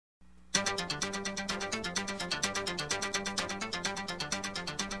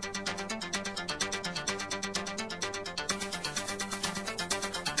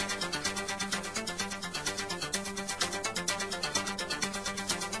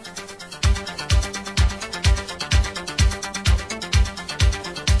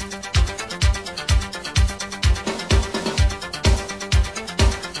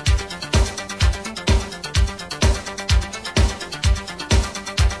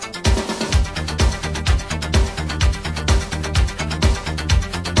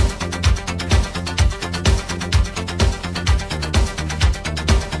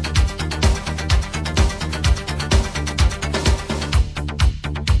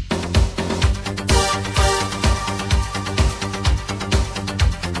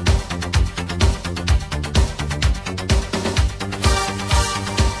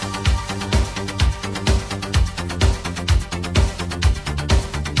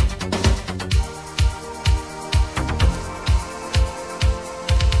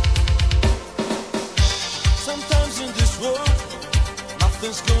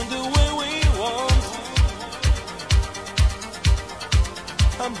Nothing's going the way we want.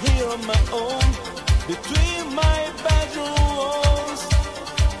 I'm here on my own, between my bedroom walls.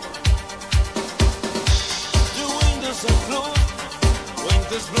 The windows are closed,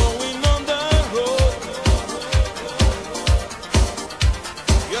 wind is blowing on the road.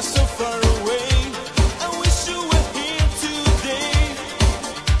 You're so far away, I wish you were here today.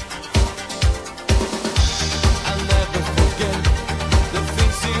 I'll never forget the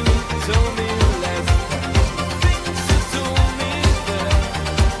things you told me last time, things you told me there.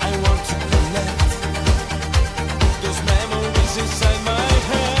 I want to collect those memories inside my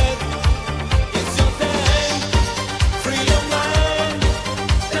head. It's your time, free your mind.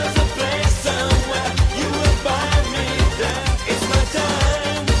 There's a place somewhere you will find me there. It's my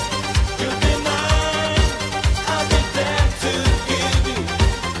time, you'll be mine. I'll be there to give you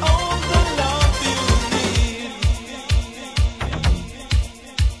all the love you need.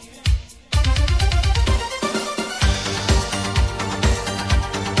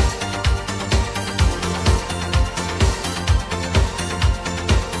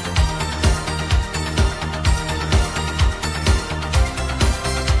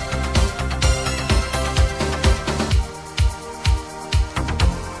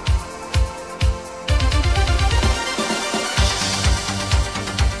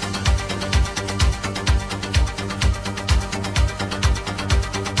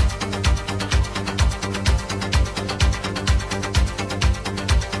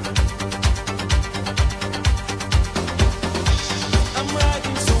 I'm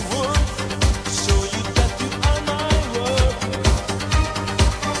writing some words to show you that you are my world.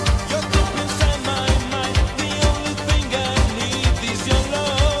 You're deep inside my mind. The only thing I need is your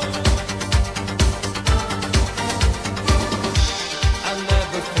love. I'll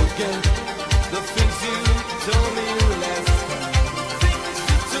never forget the things you told me last time, things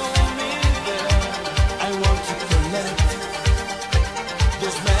you told me there. I want to collect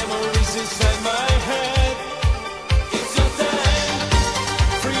those memories inside